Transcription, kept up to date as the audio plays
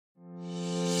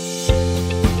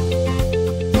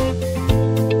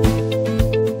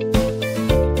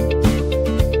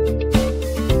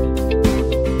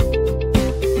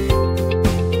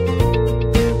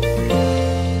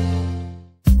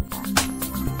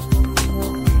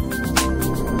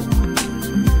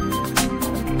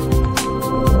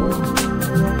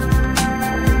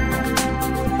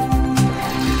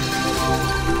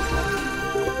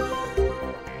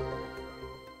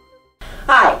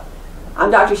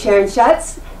I'm Dr. Sharon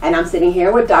Schuetz, and I'm sitting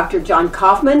here with Dr. John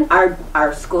Kaufman,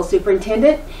 our school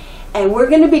superintendent, and we're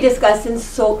going to be discussing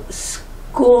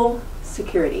school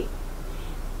security,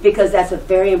 because that's a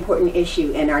very important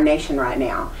issue in our nation right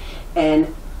now.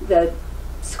 And the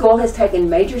school has taken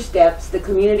major steps, the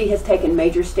community has taken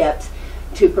major steps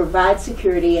to provide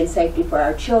security and safety for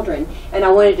our children. And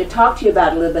I wanted to talk to you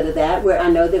about a little bit of that, where I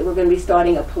know that we're going to be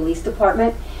starting a police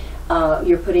department.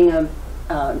 You're putting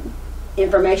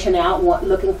information out,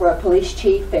 looking for a police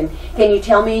chief. And can you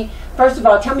tell me, first of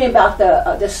all, tell me about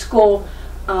the school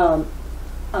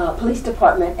police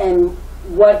department and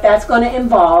what that's going to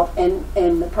involve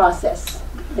in the process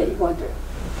that you're going through.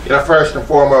 You know, first and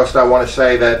foremost, I want to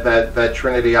say that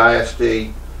Trinity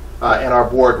ISD and our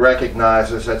board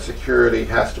recognizes that security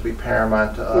has to be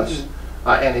paramount to us,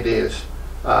 and it is.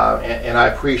 And I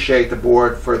appreciate the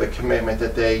board for the commitment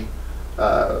that they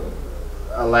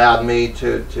allowed me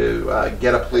to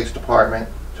get a police department,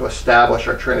 to establish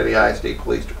our Trinity ISD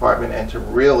Police Department, and to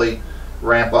really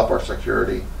ramp up our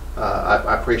security.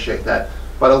 I appreciate that.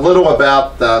 But a little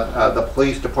about the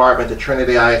police department, the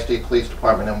Trinity ISD Police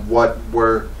Department, and what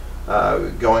we're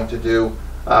going to do.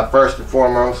 First and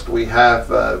foremost, we had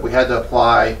to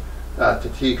apply to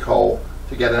TCOL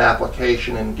to get an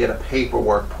application and get a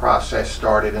paperwork process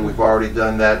started, and we've already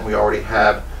done that, and we already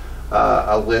have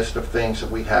a list of things that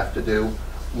we have to do.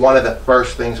 One of the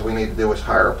first things we need to do is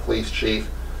hire a police chief,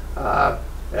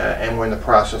 and we're in the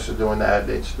process of doing that.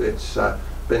 It's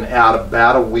been out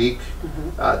about a week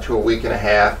to a week and a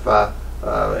half,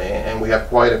 and we have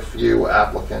quite a few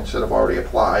applicants that have already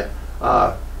applied.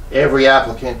 Every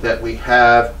applicant that we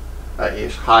have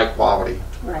is high quality.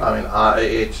 Right. I mean,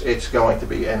 it's going to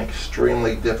be an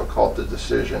extremely difficult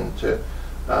decision to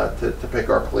pick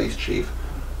our police chief.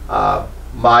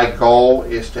 My goal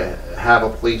is to have a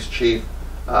police chief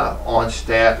on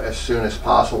staff as soon as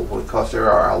possible, because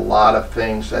there are a lot of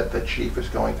things that the chief is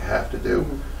going to have to do.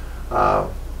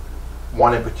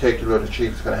 One in particular, the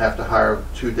chief is going to have to hire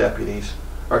 2 deputies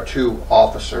or 2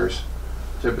 officers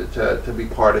to be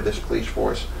part of this police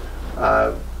force.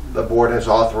 The board has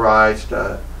authorized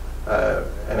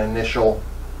an initial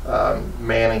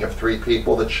manning of 3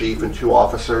 people, the chief and 2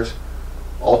 officers.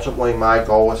 Ultimately, my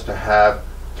goal is to have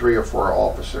 3 or 4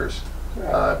 officers,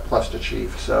 plus the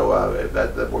chief. So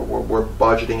we're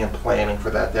budgeting and planning for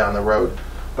that down the road.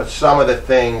 But some of the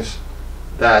things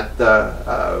that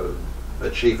the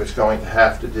chief is going to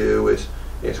have to do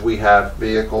is we have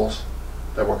vehicles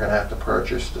that we're going to have to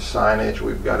purchase, the signage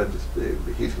he's going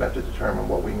to have to determine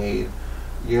what we need,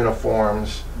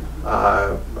 uniforms,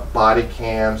 body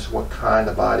cams, what kind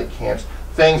of body cams,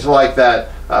 things like that,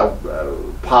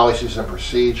 policies and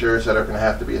procedures that are going to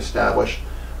have to be established.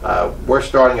 We're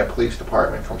starting a police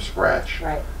department from scratch.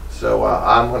 Right. So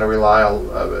I'm going to rely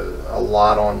a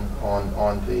lot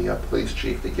on the police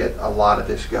chief to get a lot of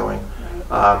this going.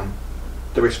 Right.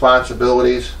 The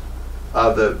responsibilities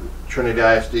of the Trinity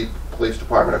ISD Police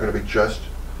Department are going to be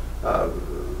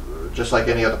just like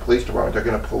any other police department. They're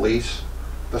going to police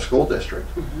the school district.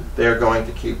 They're going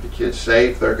to keep the kids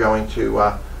safe. They're going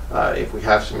to, if we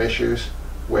have some issues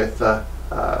with that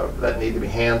need to be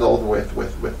handled with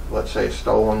let's say a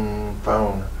stolen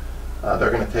phone, they're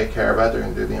going to take care of it. They're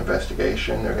going to do the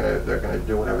investigation. They're going to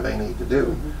do whatever they need to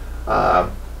do.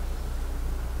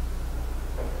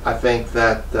 I think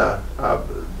that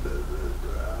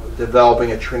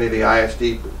developing a Trinity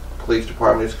ISD Police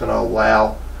Department is going to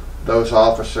allow those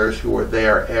officers who are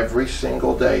there every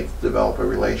single day to develop a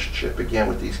relationship again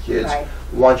with these kids. Right.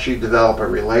 Once you develop a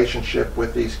relationship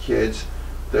with these kids,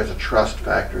 there's a trust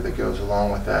factor that goes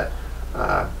along with that.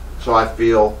 So I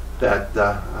feel that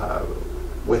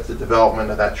with the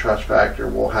development of that trust factor,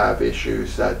 we'll have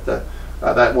issues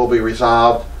that will be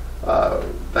resolved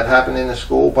that happen in the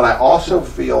school. But I also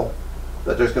feel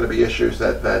that there's going to be issues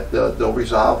that they'll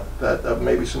resolve, that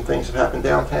maybe some things have happened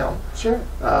downtown. Sure.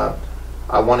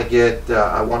 I want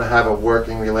to have a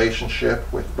working relationship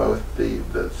with both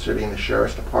the city and the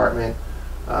sheriff's department.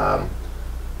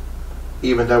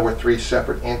 Even though we're 3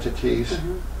 separate entities,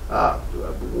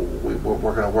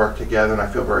 we're going to work together, and I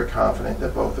feel very confident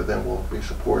that both of them will be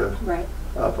supportive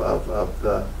of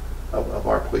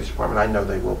our police department. I know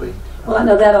they will be. Well, I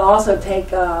know that'll also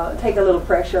take a little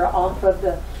pressure off of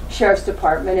the sheriff's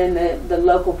department and the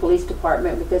local police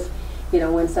department, because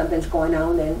when something's going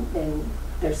on, then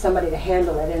there's somebody to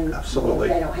handle it, and absolutely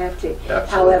they don't have to. Absolutely.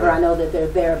 However, I know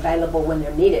that they're available when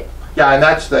they're needed. Yeah, and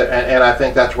and I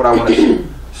think that's what I want to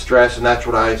stress, and that's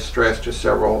what I stressed to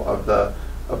several of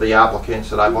the applicants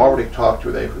that I've already talked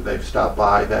to. They've stopped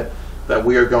by that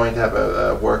we are going to have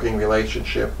a working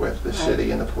relationship with the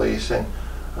city and the police, and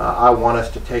I want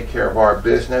us to take care of our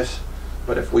business,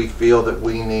 But if we feel that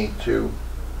we need to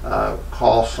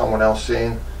call someone else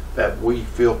in, that we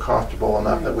feel comfortable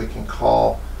enough that we can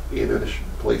call either the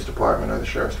police department or the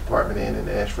sheriff's department in and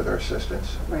ask for their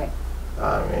assistance. Right.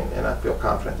 And I feel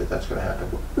confident that that's going to happen.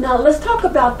 Now let's talk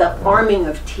about the arming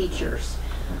of teachers.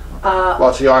 Well,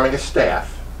 it's the arming of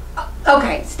staff.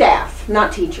 Okay, staff,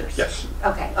 not teachers. Yes.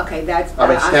 Okay, that's. I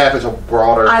mean, staff is a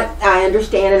broader. I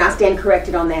understand, and I stand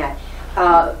corrected on that.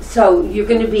 So you're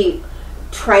going to be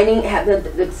training.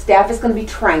 The staff is going to be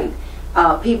trained.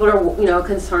 People are,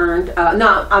 concerned. I'm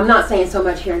not saying so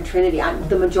much here in Trinity.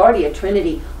 The majority of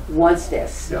Trinity wants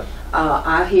this. Yeah.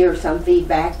 I hear some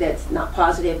feedback that's not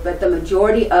positive, but the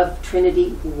majority of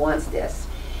Trinity wants this,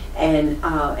 and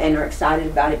are excited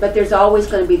about it. But there's always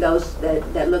going to be those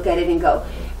that look at it and go,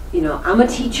 I'm a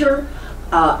teacher.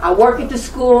 I work at the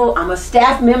school. I'm a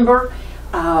staff member.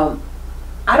 I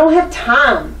don't have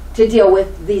time to deal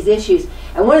with these issues.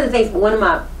 And one of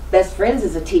my best friends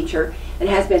is a teacher and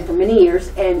has been for many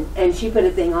years, and she put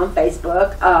a thing on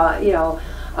Facebook,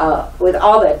 with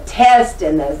all the tests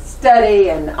and the study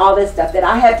and all this stuff that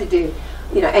I have to do,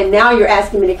 and now you're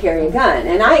asking me to carry a gun.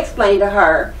 And I explained to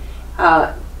her,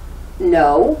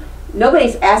 no,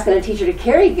 nobody's asking a teacher to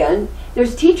carry a gun.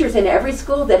 There's teachers in every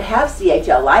school that have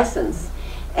CHL license,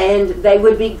 and they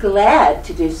would be glad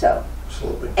to do so.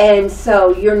 Absolutely. And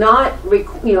so you're not,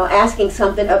 asking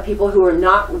something of people who are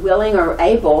not willing or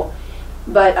able.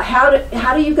 But how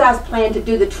do you guys plan to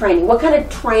do the training? What kind of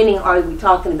training are we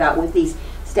talking about with these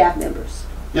staff members?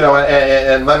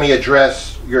 And let me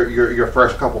address your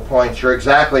first couple points. You're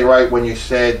exactly right when you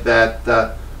said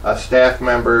that staff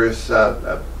members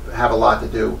have a lot to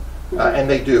do, and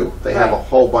they do. They have a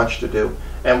whole bunch to do,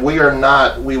 and we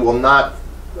will not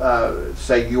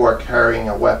say you are carrying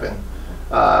a weapon.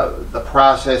 The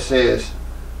process is,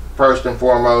 first and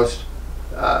foremost,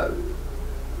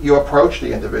 you approach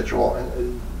the individual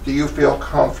and do you feel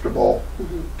comfortable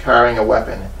carrying a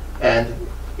weapon? And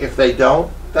if they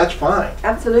don't, that's fine.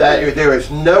 Absolutely. There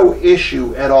is no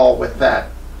issue at all with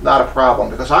that. Not a problem,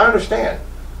 because I understand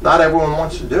not everyone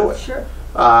wants to do it. Sure.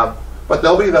 But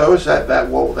there'll be those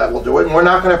that will do it, and we're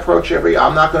not going to approach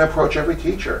I'm not going to approach every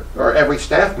teacher or every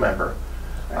staff member.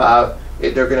 Right.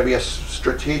 They're going to be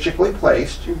strategically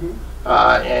placed,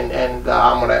 and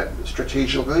I'm going to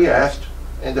strategically ask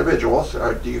individuals,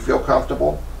 do you feel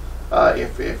comfortable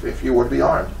if you were to be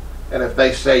armed? And if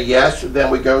they say yes,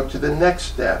 then we go to the next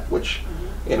step, which,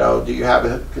 do you have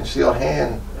a concealed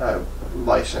hand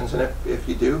license? And if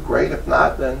you do, great. If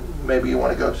not, then maybe you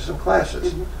want to go to some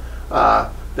classes.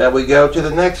 Then we go to the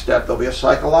next step. There'll be a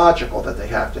psychological that they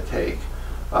have to take,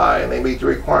 and they meet the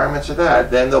requirements of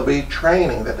that. Then there'll be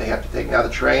training that they have to take. Now the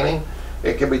training,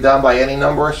 it can be done by any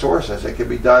number of sources. It can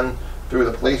be done through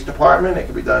the police department, it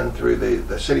can be done through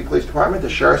the city police department, the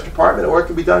sheriff's department, or it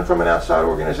can be done from an outside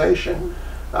organization.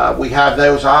 We have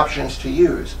those options to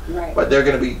use, but they're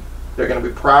going to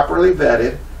be properly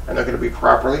vetted, and they're going to be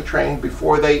properly trained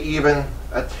before they even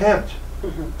attempt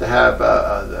to have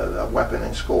a weapon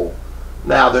in school.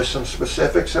 Now, there's some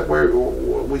specifics that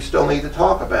we still need to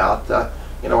talk about.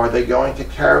 Are they going to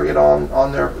carry it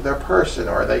on their person,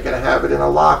 or are they going to have it in a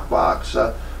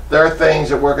lockbox? There are things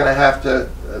that we're going to have to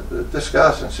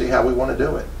discuss and see how we want to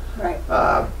do it.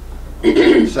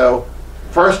 Right. So,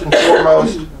 first and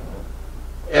foremost,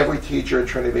 every teacher at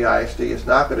Trinity ISD is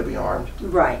not going to be armed.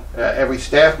 Right. Every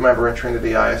staff member in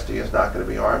Trinity ISD is not going to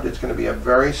be armed. It's going to be a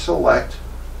very select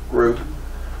group,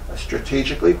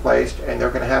 strategically placed, and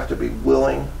they're going to have to be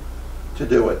willing to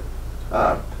do it.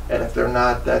 And if they're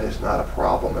not, that is not a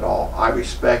problem at all. I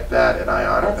respect that and I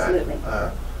honor that.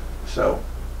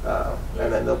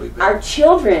 And then they'll be our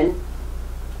children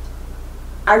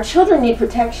need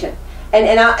protection,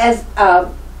 and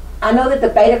I know that the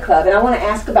Beta Club, and I want to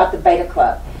ask about the Beta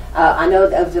Club. I know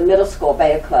that the middle school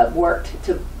Beta Club worked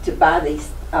to buy these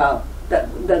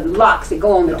the locks that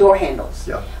go on the door handles.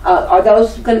 Are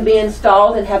those going to be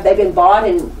installed, and have they been bought,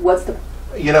 and what's the?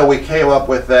 We came up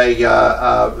with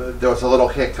there was a little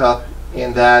hiccup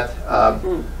in that.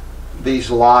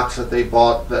 These locks that they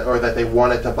bought that they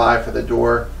wanted to buy for the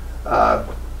door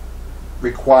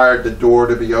required the door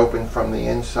to be open from the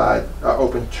inside,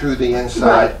 open to the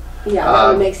inside. Right. Yeah, that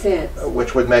would make sense.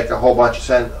 Which would make a whole bunch of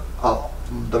sense.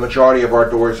 The majority of our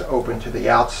doors open to the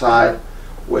outside,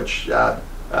 which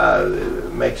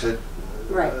makes it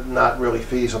not really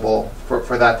feasible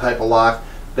for that type of lock.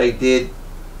 They did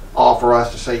offer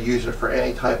us to say use it for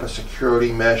any type of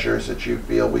security measures that you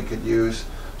feel we could use.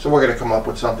 So we're going to come up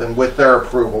with something with their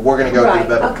approval. We're going to go to the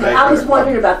better. Okay, I was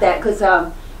wondering about that because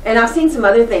And I've seen some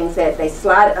other things that they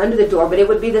slide under the door, but it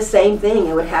would be the same thing.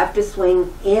 It would have to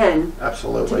swing in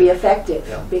Absolutely. to be effective.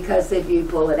 Yeah. Because if you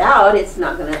pull it out, it's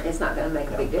not gonna make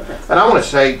a big difference. And I want to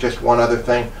say just one other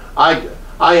thing.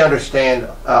 I understand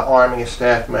arming of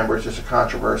staff members is a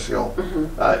controversial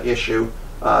issue.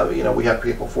 You know, we have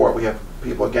people for it, we have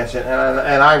people against it,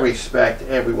 and I respect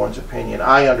everyone's opinion.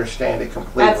 I understand it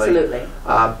completely. Absolutely.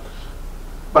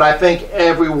 But I think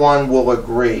everyone will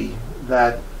agree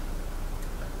that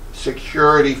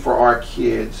security for our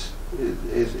kids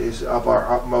is of our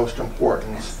utmost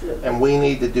importance. Absolutely. And we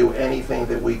need to do anything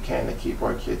that we can to keep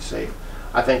our kids safe.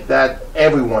 I think that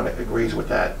everyone agrees with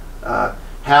that.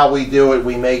 How we do it,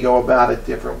 we may go about it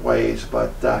different ways,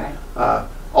 but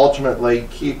ultimately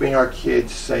keeping our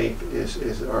kids safe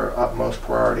is our utmost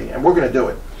priority, and we're going to do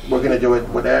it. We're going to do it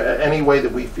with any way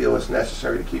that we feel is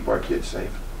necessary to keep our kids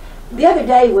safe. The other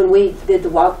day when we did the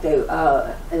walkthrough,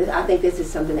 I think this is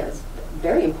something that was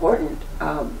very important.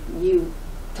 You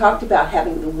talked about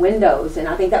having the windows, and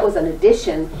I think that was an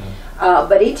addition.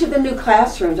 But each of the new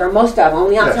classrooms, or most of them, on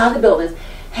the outside of the buildings,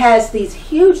 has these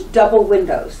huge double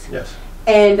windows. Yes.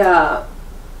 And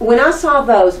when I saw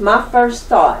those, my first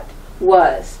thought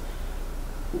was,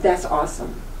 that's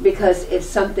awesome. Because if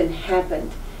something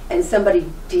happened and somebody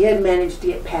did manage to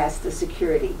get past the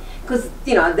security, because,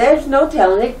 you know, there's no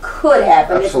telling, it could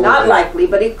happen. Absolutely. It's not likely,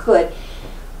 but it could.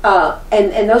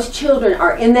 And those children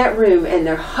are in that room and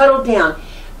they're huddled down.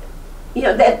 You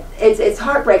know, that it's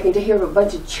heartbreaking to hear of a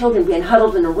bunch of children being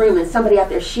huddled in a room and somebody out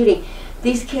there shooting.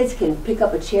 These kids can pick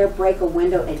up a chair, break a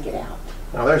window, and get out.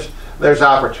 Now, there's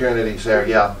opportunities there,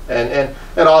 yeah, and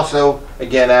it also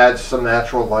again adds some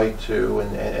natural light too,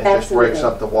 and just breaks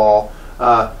up the wall.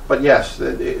 But yes,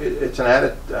 it's an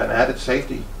added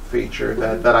safety feature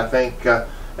that I think,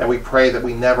 and we pray that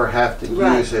we never have to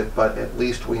use it, but at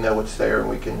least we know it's there and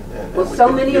we can. Well,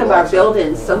 so many of our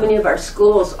buildings, so many of our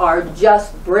schools are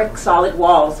just brick, solid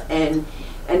walls, and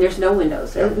there's no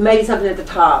windows. Yeah. Maybe something at the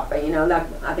top, you know.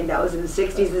 I think that was in the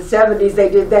 60s and 70s they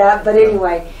did that. But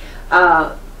anyway,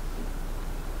 I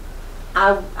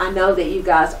know that you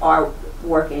guys are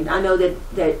working. I know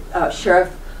that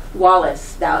Sheriff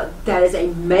Wallace, that is a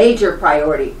major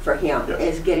priority for him,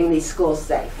 is getting these schools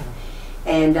safe.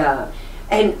 And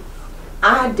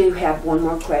I do have one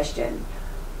more question.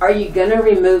 Are you going to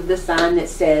remove the sign that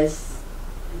says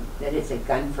that it's a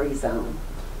gun-free zone?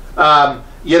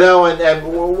 You know, and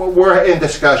we're in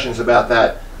discussions about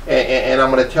that, and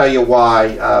I'm going to tell you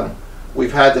why.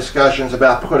 We've had discussions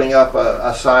about putting up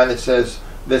a sign that says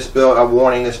a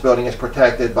warning: this building is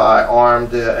protected by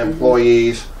armed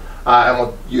employees, and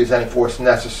will use any force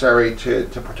necessary to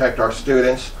protect our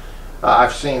students.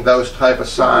 I've seen those type of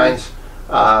signs.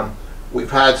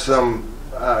 We've had some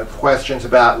questions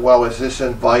about, well, is this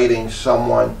inviting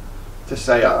someone to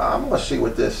say, I'm going to see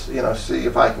what this, see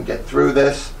if I can get through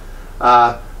this,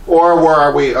 or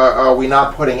are we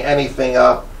not putting anything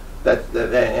up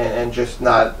and just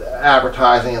not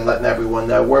advertising and letting everyone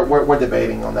know? We're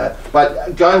debating on that.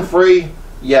 But gun-free,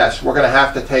 yes, we're going to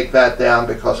have to take that down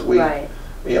because we're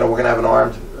going to have an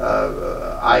armed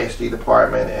ISD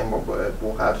department, and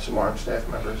we'll have some armed staff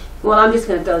members. Well, I'm just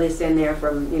going to throw this in there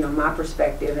from my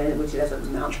perspective, and which doesn't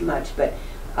amount to much, but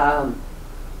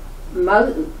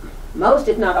most,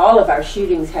 if not all, of our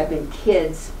shootings have been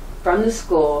kids from the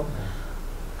school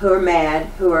who are mad,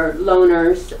 who are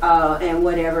loners, and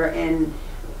whatever, and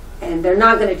they're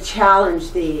not going to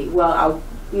challenge the, well, I'll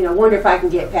wonder if I can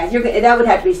get past. That would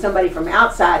have to be somebody from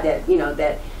outside that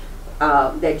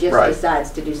that just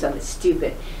decides to do something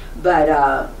stupid. But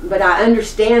I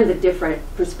understand the different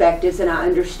perspectives, and I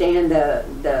understand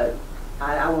the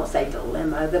I won't say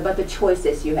dilemma, but the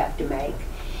choices you have to make.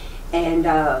 And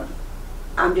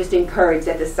I'm just encouraged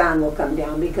that the sign will come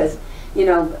down, because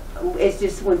it's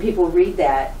just, when people read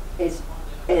that, it's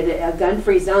a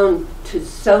gun-free zone to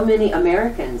so many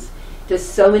Americans, to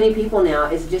so many people now,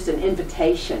 is just an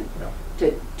invitation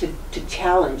to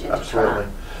challenge and to try.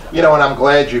 And I'm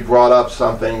glad you brought up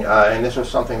something, and this was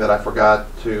something that I forgot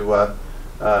to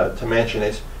mention,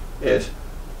 is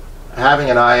having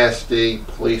an ISD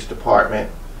police department,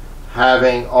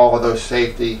 having all of those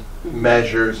safety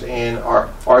measures in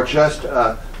are just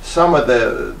some of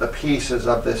the pieces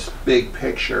of this big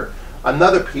picture.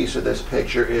 Another piece of this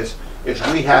picture is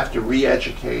we have to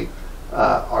re-educate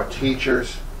our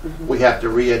teachers. We have to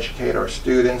re-educate our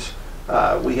students.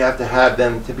 We have to have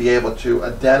them to be able to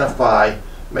identify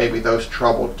maybe those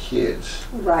troubled kids.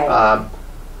 Right.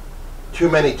 Too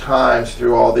many times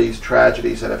through all these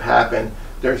tragedies that have happened,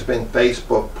 there's been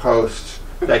Facebook posts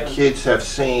that kids have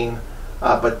seen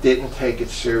but didn't take it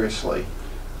seriously.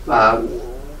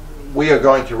 We are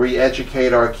going to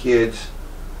re-educate our kids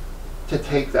to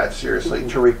take that seriously,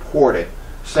 to report it.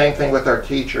 Same thing with our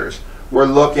teachers. We're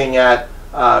looking at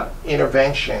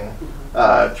intervention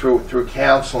through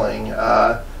counseling.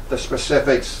 The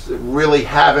specifics really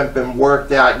haven't been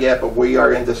worked out yet, but we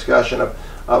are in discussion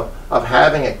of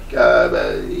having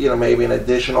maybe an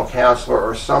additional counselor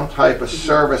or some type of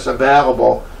service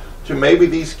available to maybe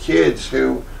these kids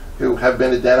who have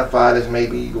been identified as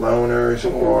maybe loners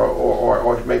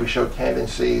or maybe show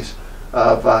tendencies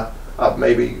of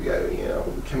maybe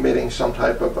committing some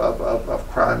type of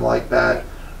crime like that,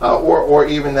 or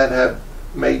even that have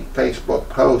made Facebook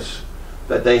posts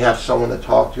that they have someone to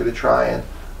talk to try and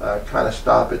kind of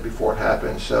stop it before it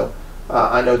happens. So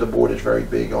I know the board is very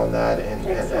big on that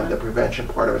and the prevention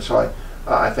part of it. So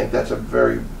I think that's a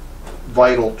very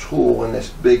vital tool in this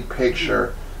big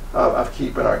picture of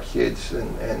keeping our kids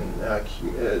and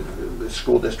the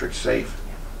school district safe.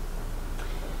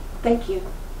 Thank you.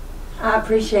 I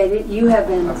appreciate it. You have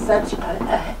been such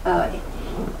a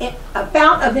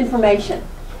fount of information,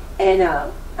 and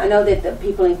I know that the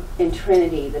people in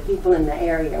Trinity, the people in the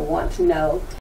area want to know